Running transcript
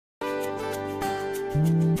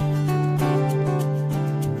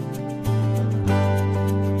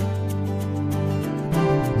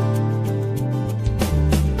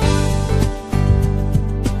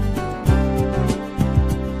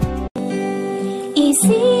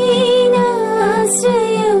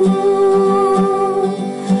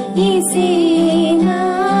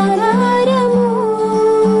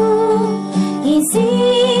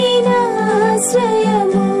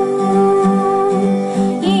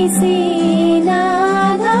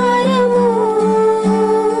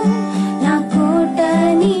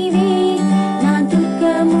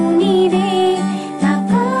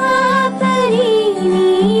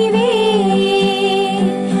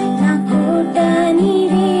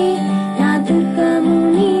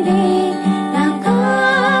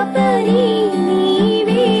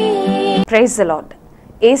Praise the lord.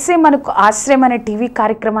 యేసే మనకు ఆశ్రయం అనే టీవీ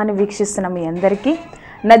కార్యక్రమాన్ని వీక్షిస్తున్న మీ అందరికీ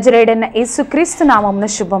నజరేయుడైన యేసుక్రీస్తు నామమున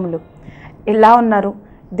శుభములు. ఎలా ఉన్నారు?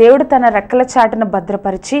 దేవుడు తన రెక్కల చాటును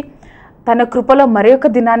భద్రపరిచి తన కృపలో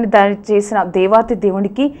మరొక దినాన్ని చేసిన దేవాతి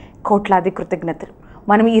దేవునికి కోట్లాది కృతజ్ఞతలు.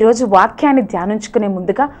 మనం ఈరోజు వాక్యాన్ని ధ్యానించుకునే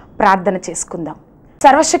ముందుగా ప్రార్థన చేసుకుందాం.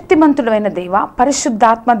 సర్వశక్తిమంతుడైన దేవ,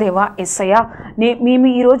 పరిశుద్ధాత్మ దేవ, యేసయ్య, మేము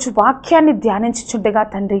ఈరోజు వాక్యాన్ని ధ్యానించుచుండగా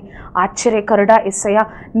తండ్రి, ఆశ్చర్యకరుడా యేసయ్య,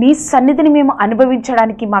 నీ సన్నిధిని మేము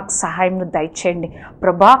అనుభవించడానికి మాకు సహాయం దయచేయండి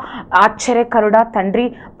ప్రభా. ఆశ్చర్యకరుడా తండ్రి,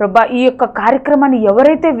 ప్రభా, ఈ యొక్క కార్యక్రమాన్ని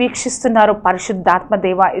ఎవరైతే వీక్షిస్తున్నారో పరిశుద్ధాత్మ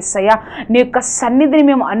దేవ యేసయ్య, నీ యొక్క సన్నిధిని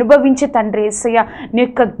మేము అనుభవించే తండ్రి యేసయ్య, నీ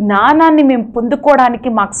యొక్క జ్ఞానాన్ని మేము పొందుకోవడానికి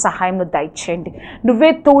మాకు సహాయం దయచేయండి.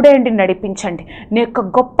 నువ్వే తోడేయండి, నడిపించండి. నీ యొక్క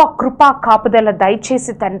గొప్ప కృపా కాపుదల దయచేసి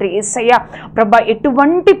తండ్రి యేసయ్య ప్రభా,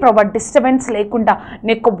 ఎటువంటి ప్రభా డిస్టర్బెన్స్ లేకుండా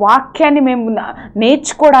నీ యొక్క వాక్యాన్ని మేము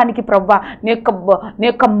నేర్చుకోవడానికి ప్రభా, నీ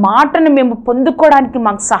యొక్క మాటను మేము పొందుకోవడానికి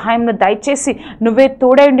మాకు సహాయం దయచేసి నువ్వే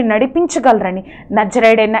తోడేయండి, నడిపించగలరని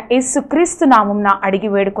నజరేయుడైన యేసుక్రీస్తు నామమున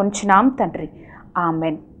అడిగి వేడుకొంచున్నాం తండ్రి,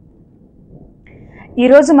 ఆమెన్.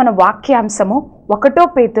 ఈరోజు మన వాక్యాంశము 1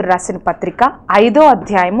 పేతురు రాసిన పత్రిక 5వ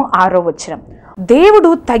అధ్యాయము 6వ వచనం.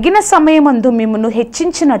 దేవుడు తగిన సమయమందు మిమ్మును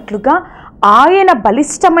హెచ్చించినట్లుగా ఆయన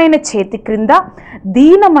బలిష్టమైన చేతి క్రింద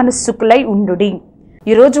దీన మనస్సుకులై ఉండుడి.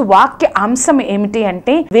 ఈరోజు వాక్య అంశం ఏమిటి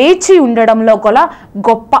అంటే వేచి ఉండడంలో గల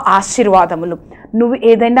గొప్ప ఆశీర్వాదములు. నువ్వు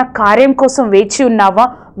ఏదైనా కార్యం కోసం వేచి ఉన్నావా?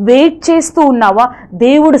 వెయిట్ చేస్తూ ఉన్నావా?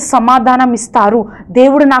 దేవుడు సమాధానం ఇస్తారు,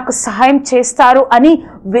 దేవుడు నాకు సహాయం చేస్తారు అని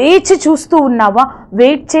వేచి చూస్తూ ఉన్నావా?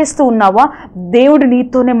 వెయిట్ చేస్తూ ఉన్నావా? దేవుడు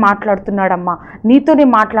నీతోనే మాట్లాడుతున్నాడమ్మా, నీతోనే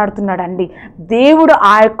మాట్లాడుతున్నాడండి. దేవుడు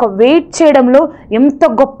ఆ యొక్క వెయిట్ చేయడంలో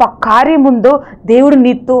ఎంత గొప్ప కార్యం ఉందో దేవుడు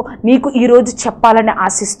నీకు ఈరోజు చెప్పాలని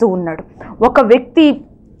ఆశిస్తూ ఉన్నాడు. ఒక వ్యక్తి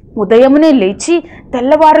ఉదయమునే లేచి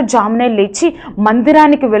తెల్లవారుజామునే లేచి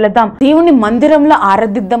మందిరానికి వెళదాం, దేవుని మందిరంలో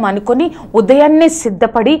ఆరాధిద్దాం అనుకొని ఉదయాన్నే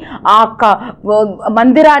సిద్ధపడి ఆ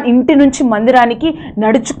ఇంటి నుంచి మందిరానికి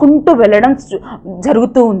నడుచుకుంటూ వెళ్ళడం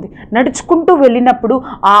జరుగుతూ ఉంది. నడుచుకుంటూ వెళ్ళినప్పుడు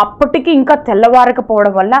అప్పటికి ఇంకా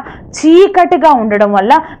తెల్లవారకపోవడం వల్ల, చీకటిగా ఉండడం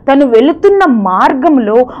వల్ల తను వెళుతున్న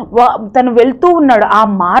మార్గంలో తను వెళ్తూ ఉన్నాడు. ఆ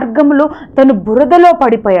మార్గంలో తను బురదలో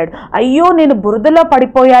పడిపోయాడు. అయ్యో నేను బురదలో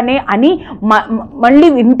పడిపోయానే అని మళ్ళీ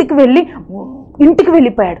ఇంటికి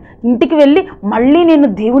వెళ్ళిపోయాడు. ఇంటికి వెళ్ళి మళ్ళీ నేను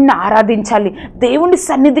దేవుణ్ణి ఆరాధించాలి, దేవుని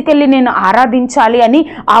సన్నిధికి వెళ్ళి నేను ఆరాధించాలి అని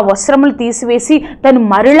ఆ వస్త్రములు తీసివేసి తను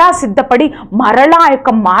మరలా సిద్ధపడి మరలా ఆ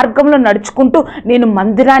యొక్క మార్గంలో నడుచుకుంటూ నేను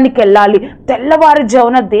మందిరానికి వెళ్ళాలి,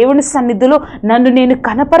 తెల్లవారుజామున దేవుని సన్నిధిలో నన్ను నేను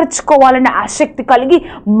కనపరుచుకోవాలనే ఆసక్తి కలిగి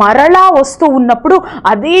మరలా వస్తూ ఉన్నప్పుడు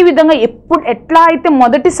అదే విధంగా ఎట్లా అయితే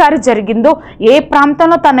మొదటిసారి జరిగిందో, ఏ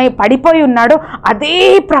ప్రాంతంలో తను పడిపోయి ఉన్నాడో అదే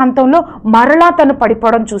ప్రాంతంలో మరలా తను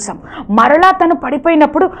పడిపోవడం చూసాం. మరలా తను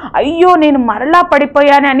పడిపోయినప్పుడు అయ్యో నేను మరలా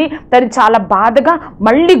పడిపోయానని తను చాలా బాధగా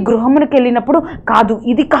మళ్ళీ గృహమునికి వెళ్ళినప్పుడు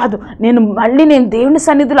ఇది కాదు నేను దేవుని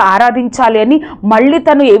సన్నిధిలో ఆరాధించాలి అని మళ్ళీ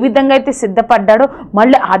తను ఏ విధంగా అయితే సిద్ధపడ్డాడో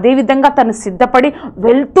మళ్ళీ అదే విధంగా తను సిద్ధపడి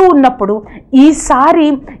వెళ్తూ ఉన్నప్పుడు ఈసారి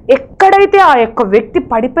ఎక్కడైతే ఆ యొక్క వ్యక్తి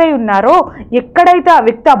పడిపోయి ఉన్నారో, ఎక్కడైతే ఆ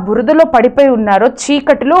వ్యక్తి ఆ బురదలో పడిపోయి ఉన్నారో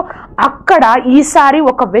చీకటిలో, అక్కడ ఈసారి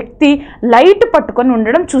ఒక వ్యక్తి లైట్ పట్టుకొని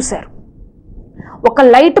ఉండడం చూశారు. ఒక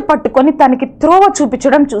లైట్ పట్టుకొని తనకి త్రోవ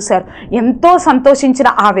చూపించడం చూశారు. ఎంతో సంతోషించిన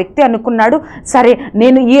ఆ వ్యక్తి అనుకున్నాడు, సరే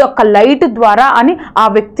నేను ఈ యొక్క లైట్ ద్వారా అని ఆ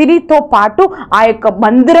వ్యక్తితో పాటు ఆ యొక్క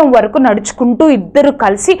మందిరం వరకు నడుచుకుంటూ ఇద్దరు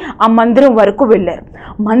కలిసి ఆ మందిరం వరకు వెళ్ళారు.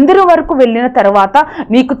 మందిరం వరకు వెళ్ళిన తర్వాత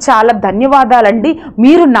మీకు చాలా ధన్యవాదాలండి,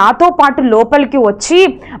 మీరు నాతో పాటు లోపలికి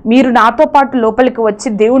వచ్చి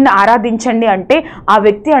దేవుణ్ణి ఆరాధించండి అంటే ఆ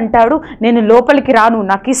వ్యక్తి అంటాడు, నేను లోపలికి రాను,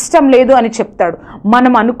 నాకు ఇష్టం లేదు అని చెప్తాడు.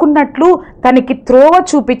 మనం అనుకున్నట్లు తనకి త్రోవ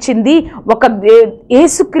చూపించింది ఒక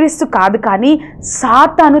యేసుక్రీస్తు కాదు, కానీ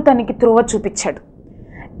సాతాను తనకి త్రోవ చూపించాడు.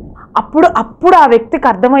 అప్పుడు ఆ వ్యక్తికి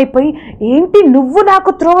అర్థమైపోయి, ఏంటి నువ్వు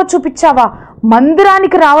నాకు త్రోవ చూపించావా?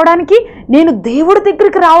 మందిరానికి రావడానికి, నేను దేవుడి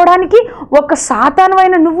దగ్గరికి రావడానికి ఒక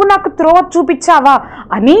సాతానువైన నువ్వు నాకు త్రోవ చూపించావా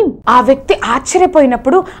అని ఆ వ్యక్తి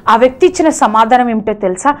ఆశ్చర్యపోయినప్పుడు ఆ వ్యక్తి ఇచ్చిన సమాధానం ఏమిటో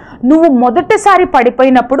తెలుసా? నువ్వు మొదటిసారి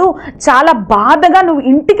పడిపోయినప్పుడు చాలా బాధగా నువ్వు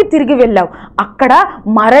ఇంటికి తిరిగి వెళ్ళావు. అక్కడ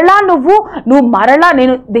మరలా నువ్వు మరలా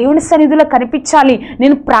నేను దేవుని సన్నిధిలో కనిపించాలి,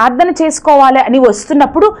 నేను ప్రార్థన చేసుకోవాలి అని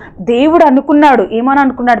వస్తున్నప్పుడు దేవుడు అనుకున్నాడు, ఏమని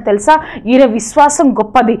అనుకున్నాడు తెలుసా? ఈయన విశ్వాసం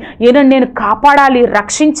గొప్పది, ఈయన నేను కాపాడాలి,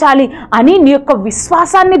 రక్షించాలి అని నీ యొక్క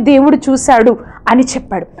విశ్వాసాన్ని దేవుడు చూశాడు అని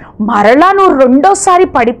చెప్పాడు. మరలా నువ్వు రెండోసారి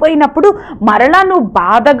పడిపోయినప్పుడు మరలా నువ్వు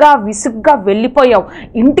బాధగా విసుగ్గా వెళ్ళిపోయావు,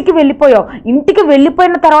 ఇంటికి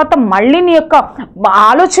వెళ్ళిపోయిన తర్వాత మళ్ళీ నీ యొక్క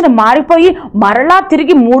ఆలోచన మారిపోయి మరలా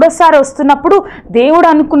తిరిగి మూడోసారి వస్తున్నప్పుడు దేవుడు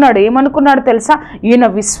అనుకున్నాడు, ఏమనుకున్నాడు తెలుసా? ఈయన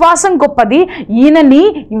విశ్వాసం గొప్పది, ఈయనని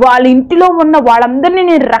వాళ్ళ ఇంటిలో ఉన్న వాళ్ళందరినీ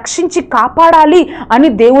నేను రక్షించి కాపాడాలి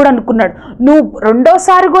అని దేవుడు అనుకున్నాడు. నువ్వు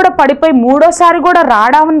రెండోసారి కూడా పడిపోయి మూడోసారి కూడా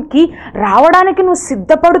రావడానికి నువ్వు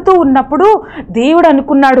సిద్ధపడుతూ ఉన్నప్పుడు దేవుడు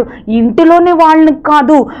అనుకున్నాడు, ఇంటిలోని వాళ్ళని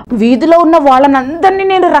కాదు, వీధిలో ఉన్న వాళ్ళని అందరినీ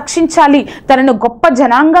నేను రక్షించాలి, తనను గొప్ప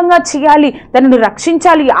జనాంగంగా చేయాలి, తనను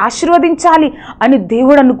రక్షించాలి, ఆశీర్వదించాలి అని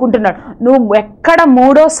దేవుడు అనుకుంటున్నాడు. నువ్వు ఎక్కడ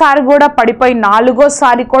మూడోసారి కూడా పడిపోయి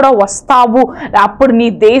నాలుగోసారి కూడా వస్తావు, అప్పుడు నీ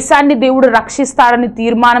దేశాన్ని దేవుడు రక్షిస్తాడని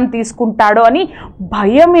తీర్మానం తీసుకుంటాడు అని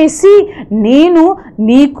భయం వేసి నేను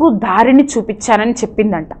నీకు దారిని చూపించానని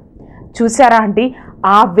చెప్పిందంట. చూసారా అండి?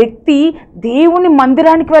 ఆ వ్యక్తి దేవుని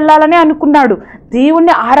మందిరానికి వెళ్ళాలని అనుకున్నాడు,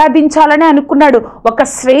 దేవుణ్ణి ఆరాధించాలని అనుకున్నాడు, ఒక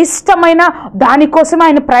శ్రేష్టమైన దానికోసం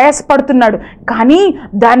ఆయన ప్రయాసపడుతున్నాడు. కానీ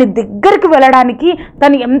దాని దగ్గరికి వెళ్ళడానికి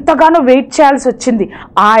తను ఎంతగానో వెయిట్ చేయాల్సి వచ్చింది.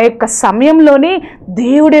 ఆ యొక్క సమయంలోనే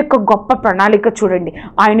దేవుడి యొక్క గొప్ప ప్రణాళిక చూడండి.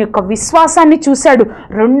 ఆయన యొక్క విశ్వాసాన్ని చూశాడు.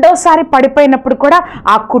 రెండోసారి పడిపోయినప్పుడు కూడా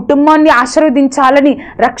ఆ కుటుంబాన్ని ఆశీర్వదించాలని,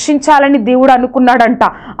 రక్షించాలని దేవుడు అనుకున్నాడంట.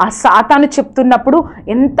 ఆ సాతాను చెప్తున్నప్పుడు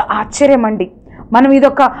ఎంత ఆశ్చర్యం అండి.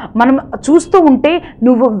 మనం చూస్తూ ఉంటే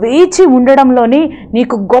నువ్వు వేచి ఉండడంలోనే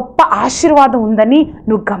నీకు గొప్ప ఆశీర్వాదం ఉందని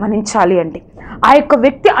నువ్వు గమనించాలి అండి. ఆ యొక్క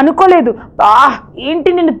వ్యక్తి అనుకోలేదు, ఏంటి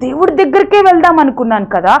నేను దేవుడి దగ్గరికే వెళ్దాం అనుకున్నాను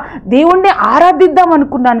కదా, దేవుణ్ణి ఆరాధిద్దాం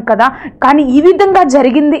అనుకున్నాను కదా, కానీ ఈ విధంగా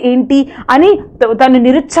జరిగింది ఏంటి అని తను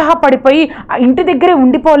నిరుత్సాహపడిపోయి ఇంటి దగ్గరే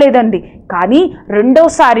ఉండిపోలేదండి. కానీ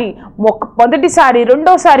మొదటిసారి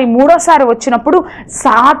రెండోసారి మూడోసారి వచ్చినప్పుడు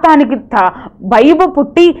సాతానికి భయం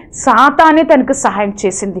పుట్టి సాతానే తనకు సహాయం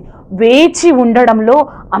చేసింది. వేచి ఉండడంలో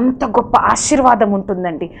అంత గొప్ప ఆశీర్వాదం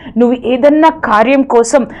ఉంటుందండి. నువ్వు ఏదన్నా కార్యం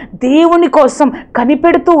కోసం, దేవుని కోసం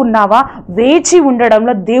కనిపెడుతూ ఉన్నావా? వేచి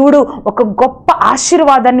ఉండడంలో దేవుడు ఒక గొప్ప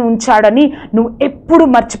ఆశీర్వాదాన్ని ఉంచాడని నువ్వు ఎప్పుడు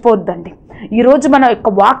మర్చిపోద్దండి. ఈరోజు మన యొక్క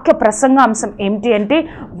వాక్య ప్రసంగాంశం ఏమిటి అంటే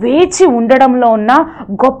వేచి ఉండడంలో ఉన్న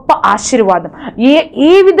గొప్ప ఆశీర్వాదం.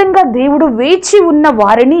 ఏ విధంగా దేవుడు వేచి ఉన్న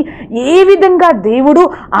వారిని ఏ విధంగా దేవుడు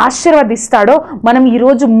ఆశీర్వదిస్తాడో మనం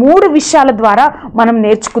ఈరోజు 3 విషయాల ద్వారా మనం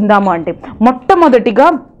నేర్చుకుందాము. అంటే మొట్టమొదటిగా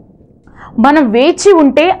మనం వేచి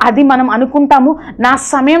ఉంటే అది మనం అనుకుంటాము నా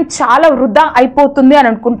సమయం చాలా వృధా అయిపోతుంది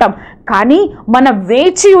అని అనుకుంటాం. కానీ మన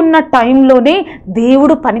వేచి ఉన్న టైంలోనే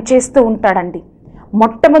దేవుడు పనిచేస్తూ ఉంటాడండి.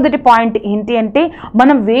 మొట్టమొదటి పాయింట్ ఏంటి అంటే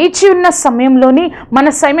మనం వేచి ఉన్న సమయంలోనే మన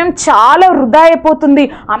సమయం చాలా వృధా అయిపోతుంది,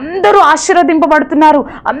 అందరూ ఆశీర్వదింపబడుతున్నారు,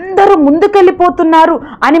 అందరూ ముందుకెళ్ళిపోతున్నారు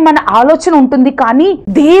అని మన ఆలోచన ఉంటుంది. కానీ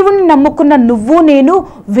దేవుని నమ్ముకున్న నువ్వు నేను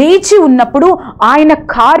వేచి ఉన్నప్పుడు ఆయన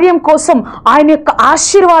కార్యం కోసం, ఆయన యొక్క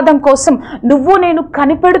ఆశీర్వాదం కోసం నువ్వు నేను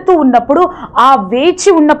కనిపెడుతూ ఉన్నప్పుడు, ఆ వేచి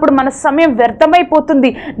ఉన్నప్పుడు మన సమయం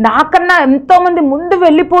వ్యర్థమైపోతుంది, నాకన్నా ఎంతోమంది ముందు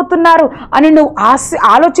వెళ్ళిపోతున్నారు అని నువ్వు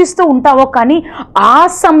ఆలోచిస్తూ ఉంటావో. కానీ ఆ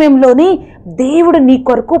సమయంలోనే దేవుడు నీ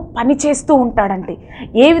కొరకు పని చేస్తూ ఉంటాడండి.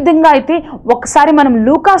 ఏ విధంగా అయితే ఒకసారి మనం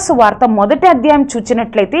లూకాసు వార్త 1వ అధ్యాయం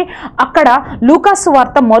చూసినట్లయితే అక్కడ లూకాసు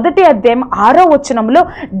వార్త 1వ అధ్యాయం 6వ వచనంలో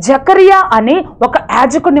జకరియా అనే ఒక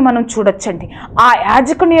యాజకుడిని మనం చూడొచ్చండి. ఆ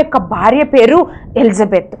యాజకుని యొక్క భార్య పేరు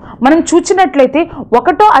ఎలిజబెత్. మనం చూసినట్లయితే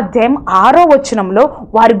 1వ అధ్యాయం 6వ వచనంలో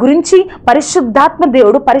వారి గురించి పరిశుద్ధాత్మ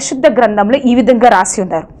దేవుడు పరిశుద్ధ గ్రంథంలో ఈ విధంగా రాసి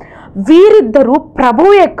ఉన్నారు. వీరిద్దరూ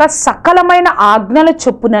ప్రభువు యొక్క సకలమైన ఆజ్ఞల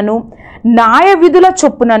చొప్పునను న్యాయ విధుల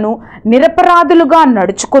చొప్పునను నిరపరాధులుగా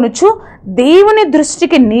నడుచుకొనుచు దేవుని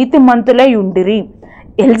దృష్టికి నీతిమంతులై ఉండిరి.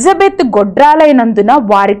 ఎలిజబెత్ గొడ్రాలైనందున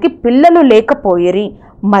వారికి పిల్లలు లేకపోయిరి,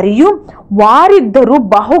 మరియు వారిద్దరూ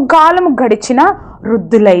బహుకాలము గడిచిన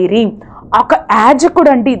వృద్ధులైరి. ఒక యాజకుడు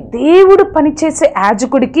అండి, దేవుడు పనిచేసే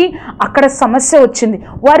యాజకుడికి అక్కడ సమస్య వచ్చింది.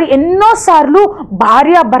 వారు ఎన్నోసార్లు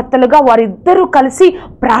భార్యాభర్తలుగా వారిద్దరూ కలిసి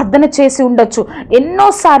ప్రార్థన చేసి ఉండొచ్చు,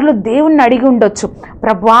 ఎన్నోసార్లు దేవుణ్ణి అడిగి ఉండొచ్చు,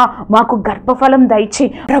 ప్రభువా మాకు గర్భఫలం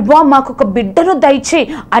దయచేయి, ప్రభువా మాకు ఒక బిడ్డను దయచేయి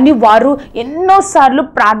అని వారు ఎన్నోసార్లు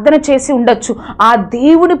ప్రార్థన చేసి ఉండొచ్చు. ఆ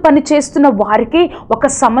దేవుని పని చేస్తున్న వారికి ఒక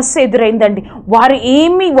సమస్య ఎదురైందండి.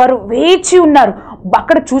 వారు వేచి ఉన్నారు.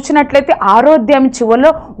 అక్కడ చూసినట్లయితే 6వ అధ్యాయం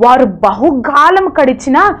చివరిలో వారు బహుకాలం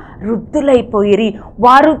గడిచిన వృద్ధులైపోయిరి.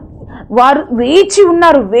 వారు వేచి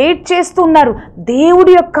ఉన్నారు, వెయిట్ చేస్తూ ఉన్నారు.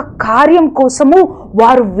 దేవుడి యొక్క కార్యం కోసము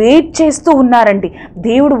వారు వెయిట్ చేస్తూ ఉన్నారండి.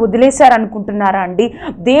 దేవుడు వదిలేశారు అనుకుంటున్నారా అండి?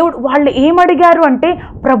 దేవుడు వాళ్ళు ఏమడిగారు అంటే,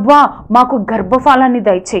 ప్రభువా మాకు గర్భఫలాన్ని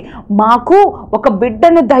దయచేయి, మాకు ఒక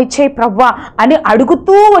బిడ్డను దయచేయి ప్రభువా అని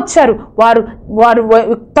అడుగుతూ వచ్చారు. వారు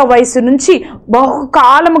యుక్త వయసు నుంచి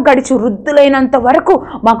బహుకాలం గడిచి వృద్ధులైనంత వరకు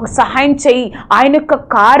మాకు సహాయం చేయి, ఆయన యొక్క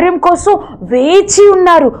కార్యం కోసం వేచి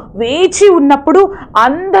ఉన్నారు. వేచి ఉన్నప్పుడు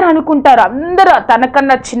అందరూ అనుకుంటారు, అందరూ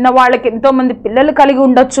తనకన్నా చిన్న వాళ్ళకి ఎంతోమంది పిల్లలు కలిగి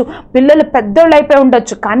ఉండొచ్చు, పిల్లలు పెద్దోళ్ళు అయిపోయి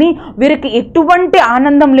ఉండొచ్చు, కానీ వీరికి ఎటువంటి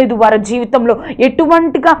ఆనందం లేదు, వారి జీవితంలో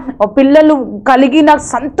ఎటువంటిగా పిల్లలు కలిగిన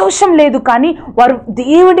సంతోషం లేదు. కానీ వారు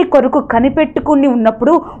దేవుడి కొరకు కనిపెట్టుకుని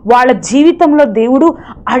ఉన్నప్పుడు వాళ్ళ జీవితంలో దేవుడు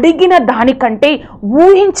అడిగిన దానికంటే,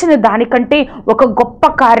 ఊహించిన దానికంటే ఒక గొప్ప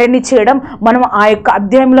కార్యాన్ని చేయడం మనం ఆ యొక్క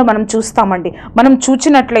అధ్యాయంలో మనం చూస్తామండి. మనం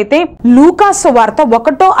చూచినట్లయితే లూకాసు వార్త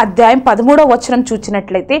 1వ అధ్యాయం 13వ వచనం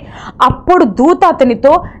చూచినట్లయితే, అప్పుడు దూత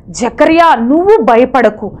అతనితో, జకర్యా నువ్వు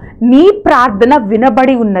భయపడకు, నీ ప్రార్థన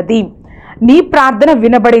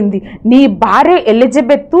వినబడింది, నీ భార్య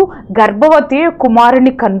ఎలిజబెత్తు గర్భవతి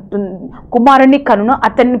కుమారుని కనును,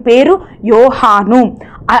 అతని పేరు యోహాను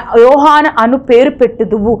అను పేరు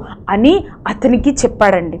పెట్టుదువు అని అతనికి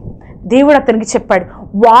చెప్పాడండి. దేవుడు అతనికి చెప్పాడు.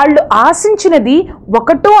 వాళ్ళు ఆశించినది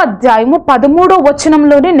 1వ అధ్యాయము 13వ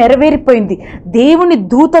వచనంలోనే నెరవేరిపోయింది. దేవుని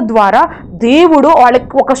దూత ద్వారా దేవుడు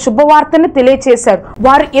వాళ్ళకి ఒక శుభవార్తను తెలియచేశారు.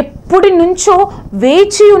 వారు ఎప్పటి నుంచో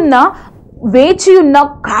వేచి ఉన్న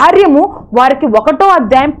కార్యము వారికి 1వ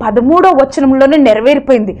అధ్యాయం 13వ వచనంలోనే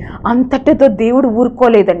నెరవేరిపోయింది. అంతటితో దేవుడు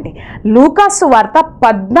ఊరుకోలేదండి. లూకాసు వార్త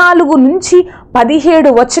 14 నుంచి 17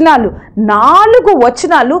 వచనాలు, 4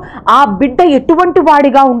 వచనాలు ఆ బిడ్డ ఎటువంటి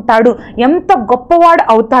వాడిగా ఉంటాడు, ఎంత గొప్పవాడు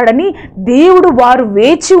అవుతాడని దేవుడు వారు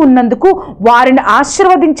వేచి ఉన్నందుకు వారిని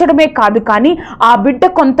ఆశీర్వదించడమే కాదు, కానీ ఆ బిడ్డ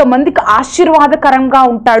కొంతమందికి ఆశీర్వాదకరంగా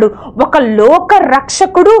ఉంటాడు. ఒక లోక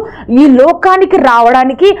రక్షకుడు ఈ లోకానికి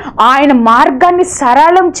రావడానికి ఆయన మార్గాన్ని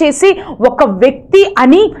సరళం చేసి ఒక వ్యక్తి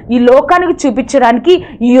అని ఈ లోకానికి చూపించడానికి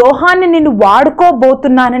యోహాన్ని నేను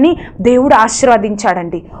వాడుకోబోతున్నానని దేవుడు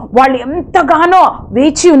ఆశీర్వదించాడండి. వాళ్ళు ఎంతగానో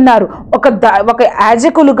వేచి ఉన్నారు. ఒక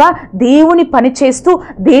యాజకులుగా దేవుని పని చేస్తూ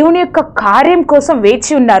దేవుని యొక్క కార్యం కోసం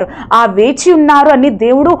వేచి ఉన్నారు. ఆ వేచి ఉన్నారు అని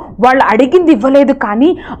దేవుడు వాళ్ళు అడిగింది ఇవ్వలేదు, కానీ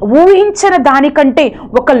ఊహించిన దానికంటే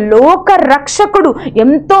ఒక లోక రక్షకుడు,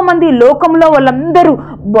 ఎంతో మంది లోకంలో వాళ్ళందరూ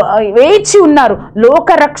వేచి ఉన్నారు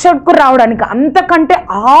లోక రక్షకు రావడానికి. అంతకంటే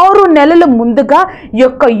 6 నెలల ముందుగా ఈ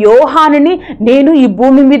యొక్క యోహానుని నేను ఈ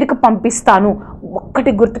భూమి మీదకి పంపిస్తాను.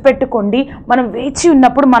 ఒక్కటి గుర్తుపెట్టుకోండి, మనం వేచి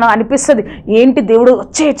ఉన్నప్పుడు మనం అనిపిస్తుంది, ఏంటి దేవుడు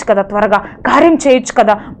వచ్చేయచ్చు కదా, త్వరగా కార్యం చేయొచ్చు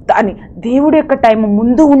కదా అని. దేవుడి యొక్క టైం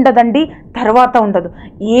ముందు ఉండదండి, తర్వాత ఉండదు.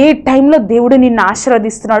 ఏ టైంలో దేవుడు నిన్ను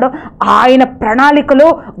ఆశీర్వదిస్తున్నాడో ఆయన ప్రణాళికలో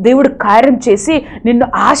దేవుడు కార్యం చేసి నిన్ను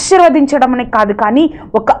ఆశీర్వదించడం అనే కాదు, కానీ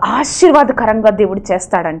ఒక ఆశీర్వాదకరంగా దేవుడు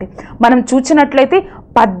చేస్తాడండి. మనం చూసినట్లయితే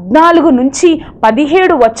 14 నుంచి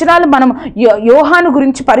 17 వచనాలు మనం యోహాను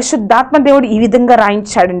గురించి పరిశుద్ధాత్మ దేవుడు ఈ విధంగా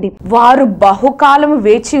రాయించాడండి. వారు బహుకాలం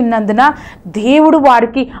వేచి ఉన్నందున దేవుడు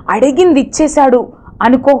వారికి అడిగింది ఇచ్చేశాడు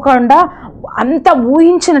అనుకోకుండా, అంత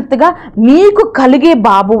ఊహించినట్టుగా నీకు కలిగే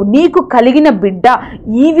బాబు, నీకు కలిగిన బిడ్డ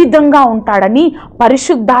ఈ విధంగా ఉంటాడని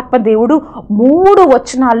పరిశుద్ధాత్మ దేవుడు 3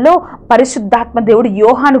 వచనాల్లో పరిశుద్ధాత్మ దేవుడు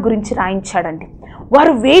యోహాను గురించి రాయించాడండి.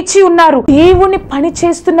 వారు వేచి ఉన్నారు. దేవుని పని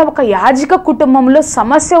చేస్తున్న ఒక యాజక కుటుంబంలో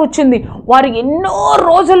సమస్య వచ్చింది. వారు ఎన్నో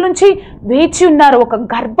రోజుల నుంచి వేచి ఉన్నారు, ఒక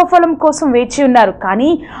గర్భఫలం కోసం వేచి ఉన్నారు. కానీ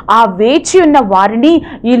ఆ వేచి ఉన్న వారిని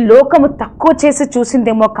ఈ లోకము తక్కువ చేసి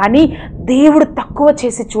చూసిందేమో, కానీ దేవుడు తక్కువ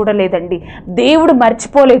చేసి చూడలేదండి. దేవుడు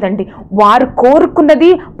మర్చిపోలేదండి. వారు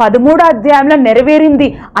కోరుకున్నది 13వ అధ్యాయంలో నెరవేరింది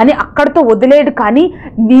అని అక్కడితో వదిలేడు. కానీ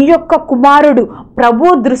నీ యొక్క కుమారుడు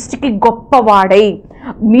ప్రభు దృష్టికి గొప్పవాడై,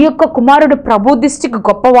 మీ యొక్క కుమారుడు ప్రభు దృష్టికి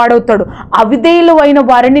గొప్పవాడవుతాడు. అవిధేయులు అయిన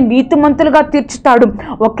వారిని నీతిమంతులుగా తీర్చుతాడు.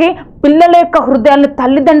 ఓకే, పిల్లల యొక్క హృదయాలను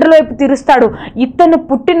తల్లిదండ్రుల వైపు తీరుస్తాడు. ఇతను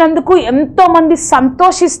పుట్టినందుకు ఎంతో మంది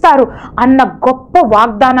సంతోషిస్తారు అన్న గొప్ప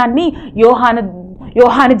వాగ్దానాన్ని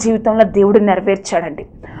యోహాను జీవితంలో దేవుడు నెరవేర్చాడండి.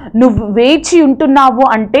 నువ్వు వేచి ఉంటున్నావు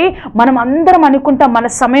అంటే మనం అందరం అనుకుంటాం మన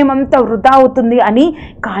సమయం అంతా వృధా అవుతుంది అని,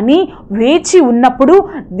 కానీ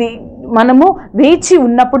మనము వేచి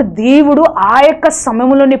ఉన్నప్పుడు దేవుడు ఆ యొక్క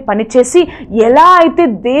సమయంలోనే పనిచేసి, ఎలా అయితే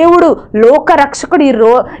దేవుడు లోక రక్షకుడు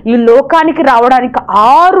ఈ లోకానికి రావడానికి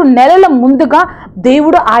 6 నెలల ముందుగా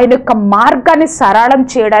దేవుడు ఆయన యొక్క మార్గాన్ని సరళం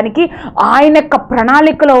చేయడానికి ఆయన యొక్క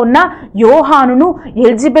ప్రణాళికలో ఉన్న యోహానును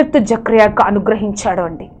ఎలిజబెత్ జకర్యాకు అనుగ్రహించాడు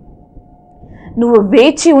అండి. నువ్వు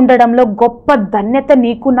వేచి ఉండడంలో గొప్ప ధన్యత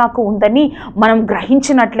నీకు నాకు ఉందని మనం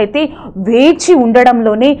గ్రహించినట్లయితే వేచి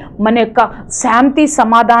ఉండడంలోనే మన యొక్క శాంతి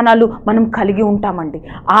సమాధానాలు మనం కలిగి ఉంటామండి.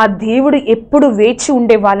 ఆ దేవుడు ఎప్పుడు వేచి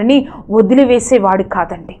ఉండే వాళ్ళని వదిలివేసేవాడు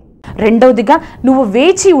కాదండి. రెండవదిగా నువ్వు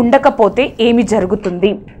వేచి ఉండకపోతే ఏమి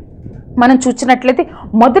జరుగుతుంది మనం చూసినట్లయితే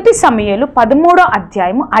మొదటి సమూయేలు 13వ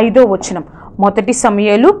అధ్యాయము 5వ వచనం. మొదటి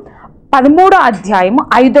సమూయేలు 13వ అధ్యాయము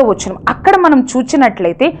 5వ వచనం. అక్కడ మనం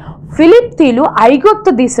చూసినట్లయితే ఫిలిప్తీలు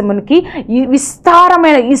ఐగుప్తు దేశమునికి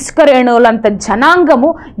విస్తారమైన ఇసుక రేణువులంత జనాంగము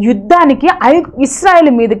యుద్ధానికి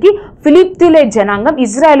ఇశ్రాయేలు మీదకి ఫిలిప్తీలే జనాంగం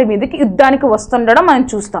ఇజ్రాయేల్ మీదకి యుద్ధానికి వస్తుండడం మనం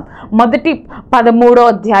చూస్తాం. మొదటి 13వ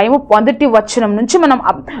అధ్యాయము 1వ వచనం నుంచి మనం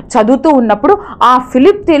చదువుతూ ఉన్నప్పుడు ఆ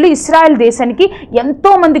ఫిలిప్తీలు ఇశ్రాయేల్ దేశానికి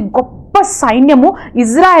ఎంతో మంది గొప్ప సైన్యము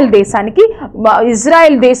ఇజ్రాయెల్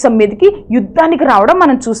దేశం మీదకి యుద్ధానికి రావడం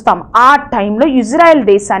మనం చూస్తాం. ఆ టైంలో ఇజ్రాయెల్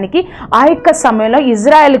దేశానికి ఆ యొక్క సమయంలో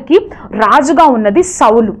ఇజ్రాయెల్కి రాజుగా ఉన్నది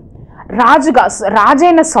సౌలు.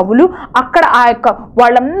 రాజైన సౌలు అక్కడ ఆ యొక్క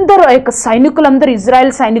వాళ్ళందరూ ఆ యొక్క సైనికులందరూ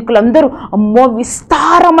ఇజ్రాయెల్ సైనికులందరూ అమ్మో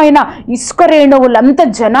విస్తారమైన ఇసుక రేణువులంత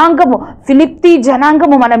జనాంగము ఫిలిప్తీ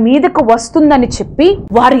జనాంగము మన మీదకు వస్తుందని చెప్పి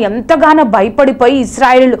వారు ఎంతగానో భయపడిపోయి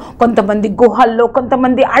ఇజ్రాయేలు కొంతమంది గుహల్లో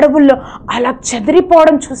కొంతమంది అడవుల్లో అలా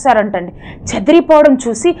చెదిరిపోవడం చూశారంటండి. చెదిరిపోవడం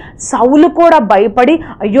చూసి సౌలు కూడా భయపడి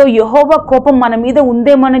అయ్యో యెహోవా కోపం మన మీద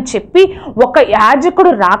ఉందేమని చెప్పి ఒక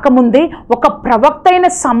యాజకుడు రాకముందే ఒక ప్రవక్త అయిన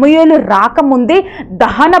సమూయేలు రాకముందే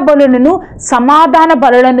దహన బలులను సమాధాన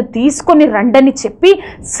బలులను తీసుకొని రండని చెప్పి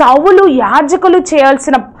సౌలు యాజకులు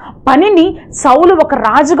చేయాల్సిన పనిని సౌలు ఒక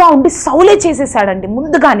రాజుగా ఉండి సౌలే చేసేసాడండి.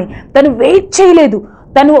 ముందుగానే తను వెయిట్ చేయలేదు.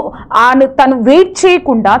 తను వెయిట్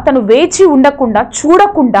చేయకుండా తను వేచి ఉండకుండా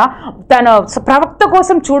చూడకుండా తన ప్రవక్త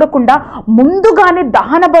కోసం చూడకుండా ముందుగానే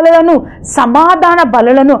దహన బలులను సమాధాన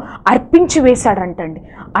బలులను అర్పించి వేశాడంటండి.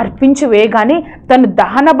 అర్పించి వేయగానే తను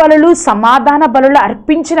దహన బలులు సమాధాన బలులు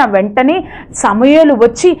అర్పించిన వెంటనే సమూయేలు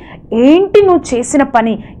వచ్చి ఏంటి నువ్వు చేసిన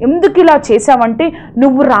పని, ఎందుకు ఇలా చేసావంటే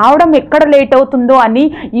నువ్వు రావడం ఎక్కడ లేట్ అవుతుందో అని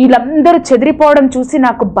వీళ్ళందరూ చెదిరిపోవడం చూసి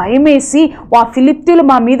నాకు భయమేసి ఆ ఫిలిప్తీలు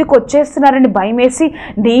మా మీదకి వచ్చేస్తున్నారని భయమేసి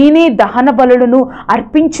నేనే దహన బలులను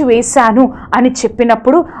అర్పించి వేశాను అని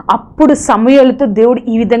చెప్పినప్పుడు అప్పుడు సమూయేలుతో దేవుడు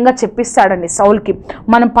ఈ విధంగా చెప్పిస్తాడండి సౌలుకి.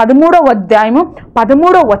 మనం 13వ అధ్యాయము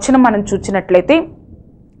 13వ వచనం మనం చూసినట్లయితే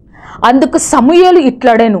అందుకు సమూయేలు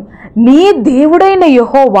ఇట్లడెను, నీ దేవుడైన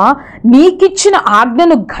యెహోవా నీకిచ్చిన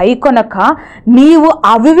ఆజ్ఞను గైకొనక నీవు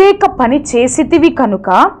అవివేక పని చేసితివి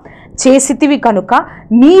కనుక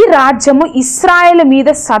నీ రాజ్యము ఇశ్రాయేలు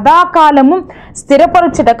మీద సదాకాలము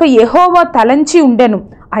స్థిరపరచుటకు యెహోవా తలంచి ఉండెను,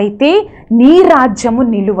 అయితే నీ రాజ్యము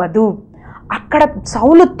నిలువదు. అక్కడ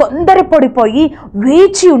సౌలు తొందరపడిపోయి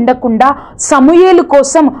వేచి ఉండకుండా సమూయేలు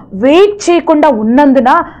కోసం వెయిట్ చేయకుండా ఉన్నందున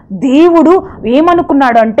దేవుడు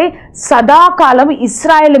ఏమనుకున్నాడు అంటే సదాకాలం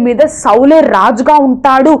ఇశ్రాయేలు మీద సౌలే రాజుగా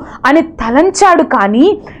ఉంటాడు అని తలంచాడు.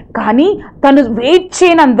 కానీ తను వెయిట్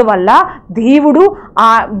చేయనందువల్ల దేవుడు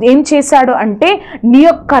ఏం చేశాడు అంటే నీ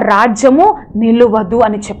యొక్క రాజ్యము నిలువదు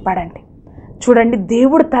అని చెప్పాడండి. చూడండి,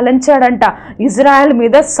 దేవుడు తలంచాడంట ఇజ్రాయెల్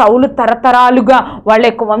మీద సౌలు తరతరాలుగా వాళ్ళ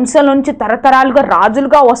యొక్క వంశం నుంచి తరతరాలుగా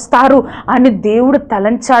రాజులుగా వస్తారు అని దేవుడు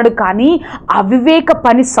తలంచాడు. కానీ అవివేక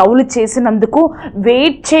పని సౌలు చేసినందుకు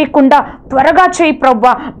వెయిట్ చేయకుండా త్వరగా చేయి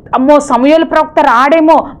ప్రభువా, అమ్మో సమూయేలు ప్రవక్త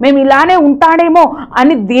రాడేమో, మేము ఇలానే ఉంటాడేమో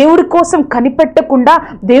అని దేవుడి కోసం కనిపెట్టకుండా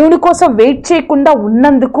దేవుడి కోసం వెయిట్ చేయకుండా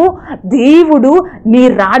ఉన్నందుకు దేవుడు నీ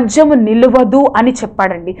రాజ్యము నిలవదు అని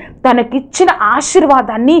చెప్పాడండి. తనకిచ్చిన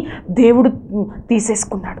ఆశీర్వాదాన్ని దేవుడు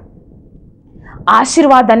తీసేసుకున్నాడు.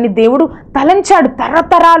 ఆశీర్వాదాన్ని దేవుడు తలంచాడు.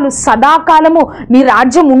 తరతరాలు సదాకాలము నీ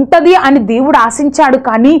రాజ్యం ఉంటుంది అని దేవుడు ఆశించాడు.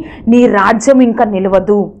 కానీ నీ రాజ్యం ఇంకా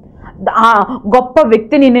నిలవదు. ఆ గొప్ప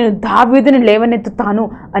వ్యక్తిని నేను దావీదుని లేవనెత్తుతాను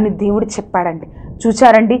అని దేవుడు చెప్పాడండి.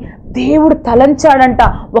 చూచారండి, దేవుడు తలంచాడంట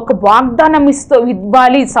ఒక వాగ్దానం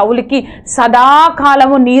ఇవ్వాలి సౌలుకి,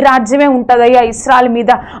 సదాకాలము నీ రాజ్యమే ఉంటుందయ్యా ఇశ్రాయేలు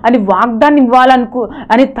మీద అని వాగ్దానం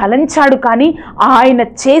అని తలంచాడు. కానీ ఆయన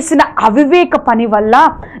చేసిన అవివేక పని వల్ల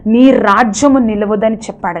నీ రాజ్యము నిలవదని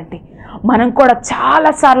చెప్పాడండి. మనం కూడా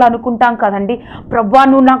చాలాసార్లు అనుకుంటాం కదండి, ప్రభా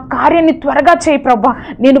నువ్వు నా కార్యాన్ని త్వరగా చేయి ప్రభా,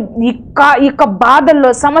 నేను ఈ బాధల్లో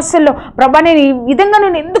సమస్యల్లో ప్రభా నేను ఈ విధంగా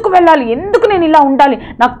నేను ఎందుకు వెళ్ళాలి, ఎందుకు నేను ఇలా ఉండాలి,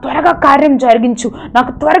 నాకు త్వరగా కార్యం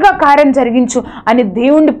జరిగించు అని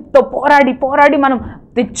దేవునితో పోరాడి మనం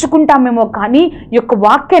తెచ్చుకుంటామేమో. కానీ ఈ యొక్క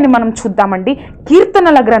వాక్యాన్ని మనం చూద్దామండి.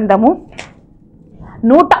 కీర్తనల గ్రంథము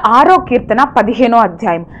 106వ కీర్తన 15వ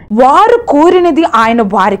అధ్యాయం. వారు కోరినది ఆయన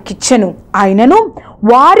వారికిచ్చెను, ఆయనను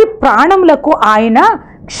వారి ప్రాణములకు ఆయన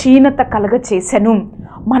క్షీణత కలగ చేసెను.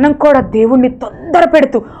 మనం కూడా దేవుణ్ణి తొందర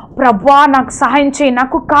పెడుతూ ప్రభా నాకు సహాయం చేయి,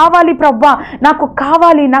 నాకు కావాలి ప్రభా, నాకు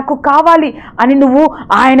కావాలి అని నువ్వు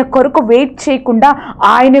ఆయన కొరకు వెయిట్ చేయకుండా,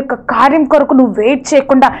 ఆయన యొక్క కార్యం కొరకు నువ్వు వెయిట్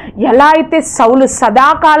చేయకుండా, ఎలా అయితే సౌలు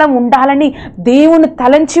సదాకాలం ఉండాలని దేవుని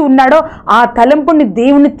తలంచి ఉన్నాడో ఆ తలంపుని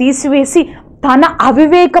దేవుని తీసివేసి, తన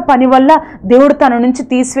అవివేక పని వల్ల దేవుడు తన నుంచి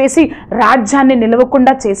తీసివేసి రాజ్యాన్ని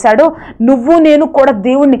నిలవకుండా చేశాడో, నువ్వు నేను కూడా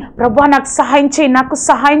దేవుణ్ణి ప్రభా నాకు సహాయం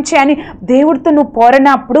చేయి అని దేవుడితో నువ్వు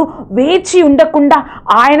పోరాడినప్పుడు, వేచి ఉండకుండా,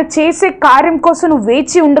 ఆయన చేసే కార్యం కోసం నువ్వు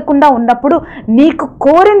వేచి ఉండకుండా ఉన్నప్పుడు నీకు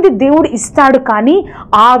కోరింది దేవుడు ఇస్తాడు, కానీ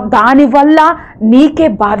దానివల్ల నీకే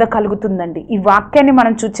బాధ కలుగుతుందండి. ఈ వాక్యాన్ని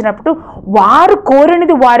మనం చూసినప్పుడు, వారు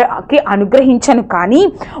కోరినది వారికి అనుగ్రహించను, కానీ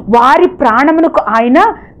వారి ప్రాణమునకు ఆయన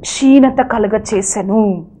క్షీణత కలుగ చేసెను.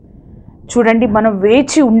 చూడండి, మనం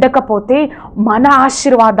వేచి ఉండకపోతే మన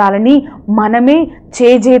ఆశీర్వాదాలని మనమే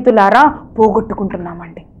చేజేతులారా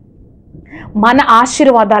పోగొట్టుకుంటున్నామండి. మన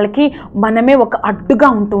ఆశీర్వాదాలకి మనమే ఒక అడ్డుగా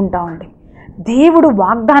ఉంటూ ఉంటామండి. దేవుడు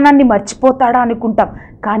వాగ్దానాన్ని మర్చిపోతాడా అనుకుంటాం,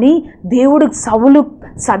 కానీ దేవుడు సౌలు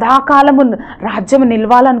సదాకాలము రాజ్యము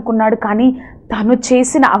నిలవాలనుకున్నాడు, కానీ తను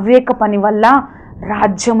చేసిన అవివేక పని వల్ల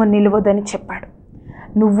రాజ్యము నిలవదని చెప్పాడు.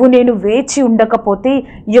 నువ్వు నేను వేచి ఉండకపోతే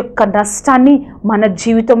ఈ యొక్క నష్టాన్ని మన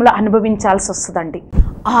జీవితంలో అనుభవించాల్సి వస్తుందండి.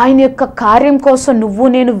 ఆయన యొక్క కార్యం కోసం నువ్వు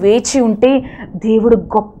నేను వేచి ఉంటే దేవుడు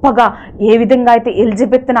గొప్పగా ఏ విధంగా అయితే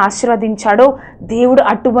ఎలిజబెత్ను ఆశీర్వదించాడో, దేవుడు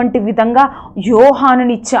అటువంటి విధంగా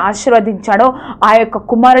యోహానుని ఇచ్చి ఆశీర్వదించాడో, ఆ యొక్క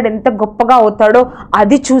కుమారుడు ఎంత గొప్పగా అవుతాడో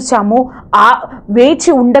అది చూసాము. ఆ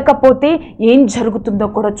వేచి ఉండకపోతే ఏం జరుగుతుందో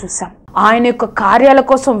కూడా చూసాం. ఆయన యొక్క కార్యాల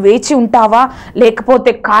కోసం వేచి ఉంటావా,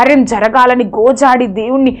 లేకపోతే కార్యం జరగాలని గోజాడి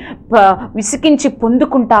దేవుణ్ణి విసికించి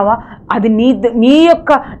పొందుకుంటావా? అది నీ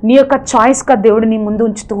యొక్క చాయిస్గా దేవుడు నీ ముందు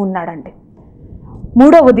ఉంచుతూ ఉన్నాడండి.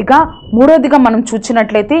 మూడవదిగా మనం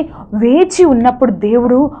చూసినట్లయితే, వేచి ఉన్నప్పుడు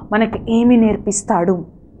దేవుడు మనకి ఏమి నేర్పిస్తాడు?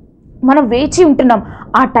 మనం వేచి ఉంటున్నాం,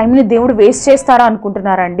 ఆ టైంని దేవుడు వేస్ట్ చేస్తారా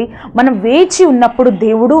అనుకుంటున్నారండి? మనం వేచి ఉన్నప్పుడు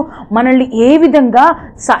దేవుడు మనల్ని ఏ విధంగా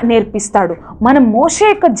నేర్పిస్తాడు? మనం మోషే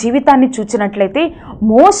యొక్క జీవితాన్ని చూసినట్లయితే,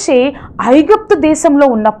 మోషే ఐగుప్తు దేశంలో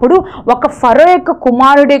ఉన్నప్పుడు ఒక ఫరో యొక్క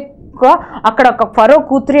కుమారుడే, అక్కడ ఒక ఫరో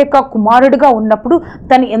కూతురు యొక్క కుమారుడిగా ఉన్నప్పుడు,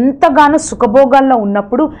 తను ఎంతగానో సుఖభోగాల్లో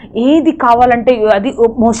ఉన్నప్పుడు ఏది కావాలంటే అది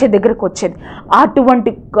మోషే దగ్గరకు వచ్చేది.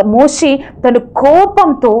 అటువంటి మోషే తను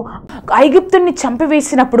కోపంతో ఐగుప్తుని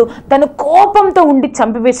చంపివేసినప్పుడు, తను కోపంతో ఉండి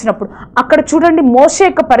చంపివేసినప్పుడు, అక్కడ చూడండి మోషే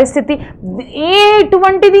యొక్క పరిస్థితి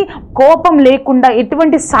ఎటువంటిది కోపం లేకుండా,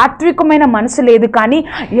 ఎటువంటి సాత్వికమైన మనసు లేదు. కానీ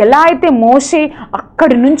ఎలా అయితే మోషే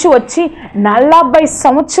అక్కడి నుంచి వచ్చి 40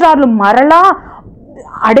 సంవత్సరాలు మరలా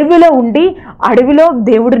అడవిలో ఉండి, అడవిలో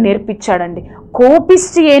దేవుడు నేర్పించాడండి.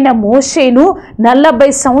 కోపిష్టి అయిన మోషేను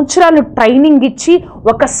 40 సంవత్సరాలు ట్రైనింగ్ ఇచ్చి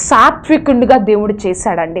ఒక సాత్వికుడిగా దేవుడు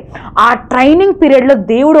చేశాడండి. ఆ ట్రైనింగ్ పీరియడ్లో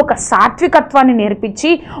దేవుడు ఒక సాత్వికత్వాన్ని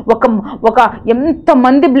నేర్పించి, ఒక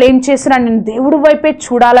ఎంతమంది బ్లేమ్ చేసినా నేను దేవుడి వైపే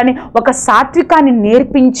చూడాలని ఒక సాత్వికాన్ని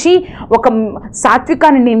నేర్పించి,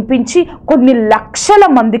 కొన్ని లక్షల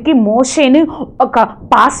మందికి మోషేని ఒక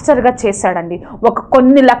పాస్టర్గా చేశాడండి.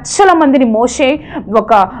 కొన్ని లక్షల మందిని మోషే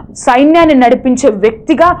ఒక సైన్యాన్ని నడిపించే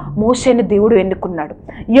వ్యక్తిగా మోషేని దేవుడు ఎన్నుకున్నాడు.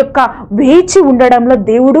 ఈ యొక్క వేచి ఉండడంలో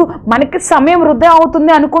దేవుడు మనకి సమయం వృధా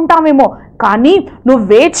అవుతుంది అనుకుంటామేమో, కానీ నువ్వు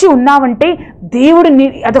వేచి ఉన్నావంటే దేవుడు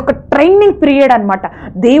అదొక ట్రైనింగ్ పీరియడ్ అన్నమాట.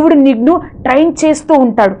 దేవుడు నిన్ను ట్రైన్ చేస్తూ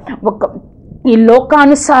ఉంటాడు. ఈ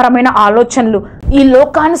లోకానుసారమైన ఆలోచనలు, ఈ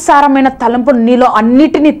లోకానుసారమైన తలంపులు నీలో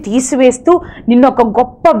అన్నిటినీ తీసివేస్తూ నిన్ను ఒక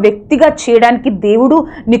గొప్ప వ్యక్తిగా చేయడానికి దేవుడు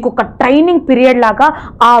నీకు ఒక ట్రైనింగ్ పీరియడ్ లాగా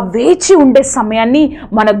ఆ వేచి ఉండే సమయాన్ని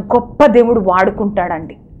మన గొప్ప దేవుడు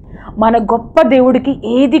వాడుకుంటాడండి. మన గొప్ప దేవుడికి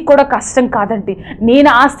ఏది కూడా కష్టం కాదండి. నేను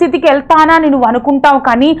ఆ స్థితికి వెళ్తానా నువ్వు అనుకుంటావు,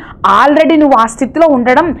 కానీ ఆల్రెడీ నువ్వు ఆ స్థితిలో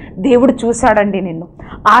ఉండడం దేవుడు చూశాడండి. నిన్ను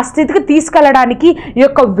ఆ స్థితికి తీసుకెళ్ళడానికి ఈ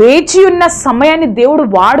యొక్క వేచి ఉన్న సమయాన్ని దేవుడు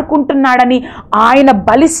వాడుకుంటున్నాడని, ఆయన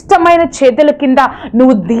బలిష్టమైన చేతుల కింద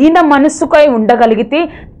నువ్వు దీన మనసుకై ఉండగలిగితే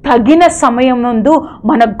తగిన సమయం నందు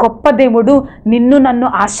మన గొప్ప దేవుడు నిన్ను నన్ను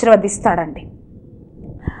ఆశీర్వదిస్తాడండి.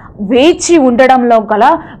 వేచి ఉండడంలో గల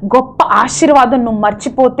గొప్ప ఆశీర్వాదం నువ్వు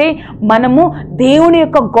మర్చిపోతే మనము దేవుని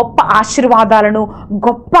యొక్క గొప్ప ఆశీర్వాదాలను,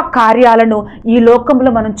 గొప్ప కార్యాలను ఈ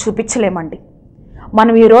లోకంలో మనం చూపించలేమండి.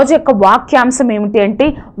 మనం ఈరోజు యొక్క వాక్యాంశం ఏమిటి అంటే,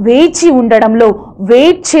 వేచి ఉండడంలో,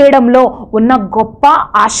 వెయిట్ చేయడంలో ఉన్న గొప్ప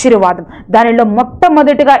ఆశీర్వాదం. దానిలో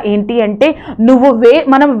మొట్టమొదటిగా ఏంటి అంటే,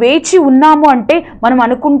 మనం వేచి ఉన్నాము అంటే మనం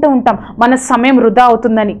అనుకుంటూ ఉంటాం మన సమయం వృధా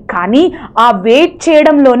అవుతుందని, కానీ ఆ వెయిట్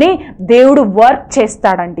చేయడంలోనే దేవుడు వర్క్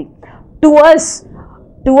చేస్తాడండి. To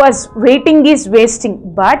us waiting is wasting,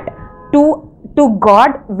 but to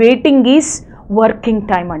God waiting is working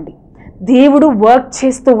time అండి. దేవుడు వర్క్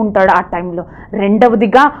చేస్తూ ఉంటాడు ఆ టైంలో.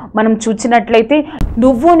 రెండవదిగా మనం చూసినట్లయితే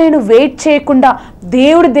నువ్వు నేను వెయిట్ చేయకుండా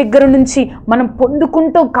దేవుడి దగ్గర నుంచి మనం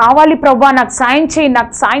పొందుకుంటూ, కావాలి ప్రభువా నాకు సాయం చేయి,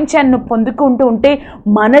 నాకు సాయం చేయి అని పొందుకుంటూ ఉంటే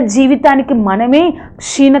మన జీవితానికి మనమే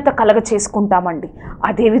క్షీణత కలగ చేసుకుంటామండి.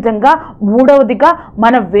 అదేవిధంగా మూడవదిగా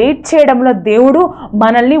మన వెయిట్ చేయడంలో దేవుడు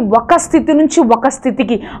మనల్ని ఒక స్థితి నుంచి ఒక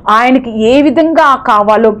స్థితికి ఆయనకి ఏ విధంగా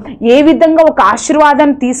కావాలో, ఏ విధంగా ఒక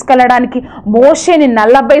ఆశీర్వాదాన్ని తీసుకెళ్ళడానికి మోషేని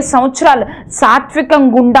 40 సంవత్సరాలు సాత్వికం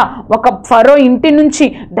గుండా ఒక ఫరో ఇంటి నుంచి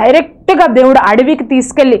డైరెక్ట్గా దేవుడు అడవికి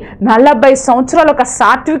తీసుకెళ్ళి 40 సంవత్సరాలు ఒక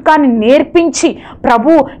సాత్వికాన్ని నేర్పించి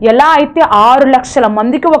ప్రభు ఎలా అయితే 6 లక్షల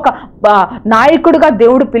మందికి ఒక నాయకుడిగా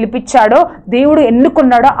దేవుడు పిలిపించాడో, దేవుడు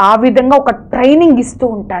ఎన్నుకున్నాడో ఆ విధంగా ఒక ట్రైనింగ్ ఇస్తూ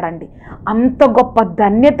ఉంటాడండి. అంత గొప్ప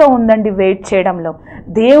ధన్యత ఉందండి వెయిట్ చేయడంలో.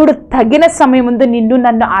 దేవుడు తగిన సమయం ముందు నిన్ను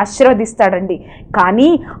నన్ను ఆశీర్వదిస్తాడండి. కానీ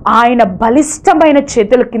ఆయన బలిష్టమైన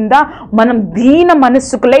చేతుల కింద మనం దీన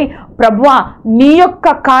మనస్సుకులై ప్రభువా నీ యొక్క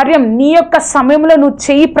కార్యం నీ యొక్క సమయంలో నువ్వు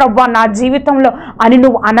చెయ్యి ప్రభువా నా జీవితంలో అని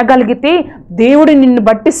నువ్వు అనగలిగితే దేవుడు నిన్ను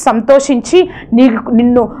బట్టి సంతోషించి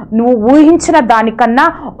నువ్వు ఊహించిన దానికన్నా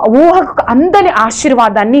ఊహకు అందని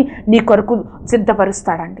ఆశీర్వాదాన్ని నీ కొరకు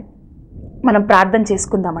సిద్ధపరుస్తాడండి. మనం ప్రార్థన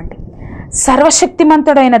చేసుకుందామండి.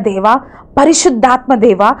 సర్వశక్తిమంతుడైన దేవ, పరిశుద్ధాత్మ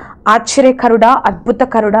దేవ, ఆశ్చర్యకరుడా,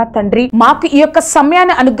 అద్భుతకరుడా తండ్రి, మాకు ఈ యొక్క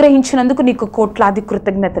సమయాన్ని అనుగ్రహించినందుకు నీకు కోట్లాది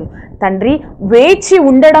కృతజ్ఞతలు తండ్రి. వేచి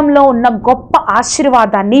ఉండడంలో ఉన్న గొప్ప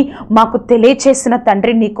ఆశీర్వాదాన్ని మాకు తెలియచేసిన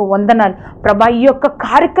తండ్రి నీకు వందనాలు ప్రభా. ఈ యొక్క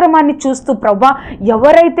కార్యక్రమాన్ని చూస్తూ ప్రభా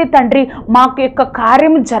ఎవరైతే తండ్రి మాకు యొక్క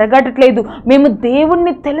కార్యం జరగట్లేదు, మేము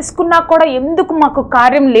దేవుణ్ణి తెలుసుకున్నా కూడా ఎందుకు మాకు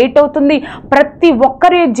కార్యం లేట్ అవుతుంది, ప్రతి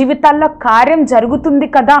ఒక్కరి జీవితాల్లో కార్యం జరుగుతుంది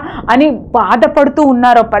కదా అని బాధపడుతూ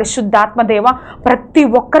ఉన్నారో పరిశుద్ధాత్మ దేవ, ప్రతి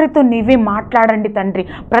ఒక్కరితో నీవే మాట్లాడండి తండ్రి.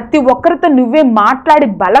 ప్రతి ఒక్కరితో నువ్వే మాట్లాడి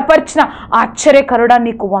బలపరిచిన ఆశ్చర్యకరుడా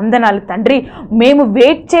నీకు వందనాలు తండ్రి. మేము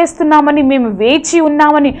వెయిట్ చేస్తున్నామని, మేము వేచి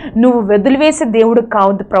ఉన్నామని నువ్వు వదిలివేసే దేవుడు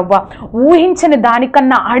కావద్దు ప్రభా. ఊహించని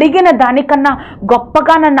దానికన్నా, అడిగిన దానికన్నా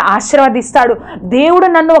గొప్పగా నన్ను ఆశీర్వదిస్తాడు దేవుడు.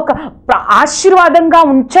 నన్ను ఒక ఆశీర్వాదంగా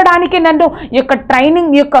ఉంచడానికి నన్ను ఈ యొక్క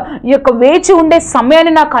ట్రైనింగ్ ఈ యొక్క వేచి ఉండే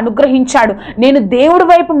సమయాన్ని నాకు అనుగ్రహించాడు. నేను దేవుడి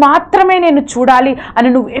వైపు మాత్రమే నేను చూడాలి అని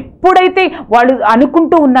నువ్వు ఎప్పుడైతే వాళ్ళు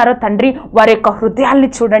అనుకుంటూ ఉన్నారో తండ్రి, వారి యొక్క హృదయాల్ని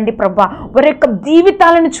చూడండి ప్రభా, వారి యొక్క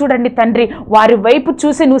జీవితాలను చూడండి తండ్రి. వారి వైపు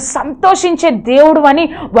చూసి నువ్వు సంతోషించే దేవుడు అని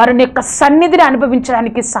వారిని యొక్క సన్నిధిని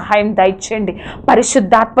అనుభవించడానికి సహాయం దయచేయండి.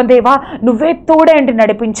 పరిశుద్ధాత్మదేవా నువ్వే తోడేంటి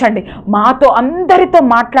నడిపించండి. మాతో అందరితో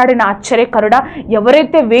మాట్లాడిన ఆశ్చర్యకరుడా,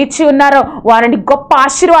 ఎవరైతే వేచి ఉన్నారో వారిని గొప్ప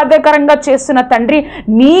ఆశీర్వాదకరంగా చేస్తున్న తండ్రి,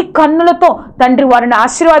 నీ కన్నులతో తండ్రి వారిని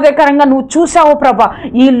ఆశీర్వాదకరంగా నువ్వు చూసావు ప్రభా.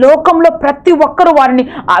 ఈ లోకంలో ప్రతి ఒక్కరూ వారిని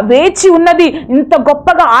వేచి ఉన్నది ఇంత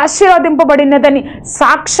గొప్పగా ఆశీర్వదింపబడినదని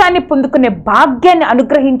సాక్ష్యాన్ని పొందుకునే భాగ్యాన్ని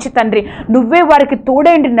అనుగ్రహించి తండ్రి నువ్వే వారికి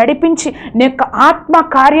తోడేండి నడిపించి నీ యొక్క ఆత్మ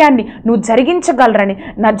కార్యాన్ని నువ్వు జరిగించగలరని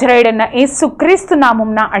నజరేయుడైన యేసుక్రీస్తు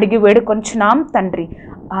నామమున అడిగి వేడుకొంచున్నాం తండ్రి.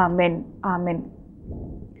 Amen, amen.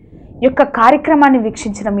 ఈ యొక్క కార్యక్రమాన్ని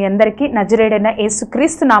వీక్షించిన మీ అందరికీ నజరేయుడైన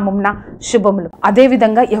యేసుక్రీస్తు నామమున శుభములు.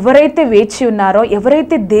 అదేవిధంగా ఎవరైతే వేచి ఉన్నారో,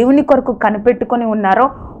 ఎవరైతే దేవుని కొరకు కనిపెట్టుకొని ఉన్నారో,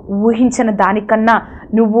 ఊహించిన దానికన్నా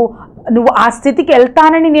నువ్వు ఆ స్థితికి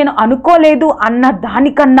వెళ్తానని నేను అనుకోలేదు అన్న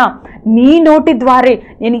దానికన్నా నీ నోటి ద్వారే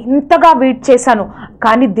నేను ఇంతగా వెయిట్ చేశాను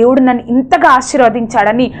కానీ దేవుడు నన్ను ఇంతగా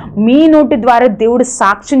ఆశీర్వదించాడని మీ నోటి ద్వారా దేవుడు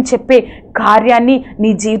సాక్ష్యం చెప్పే కార్యాన్ని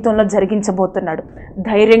నీ జీవితంలో జరిగించబోతున్నాడు.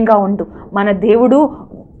 ధైర్యంగా ఉండు. మన దేవుడు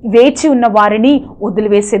వేచి ఉన్న వారిని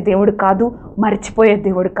వదిలివేసే దేవుడు కాదు, మర్చిపోయే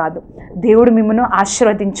దేవుడు కాదు. దేవుడు మిమ్మల్ని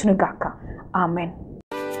ఆశీర్వదించును గాక. ఆమెన్.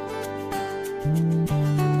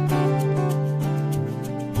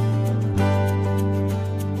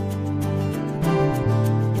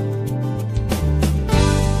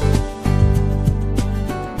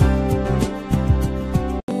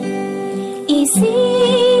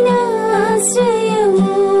 Isina Sri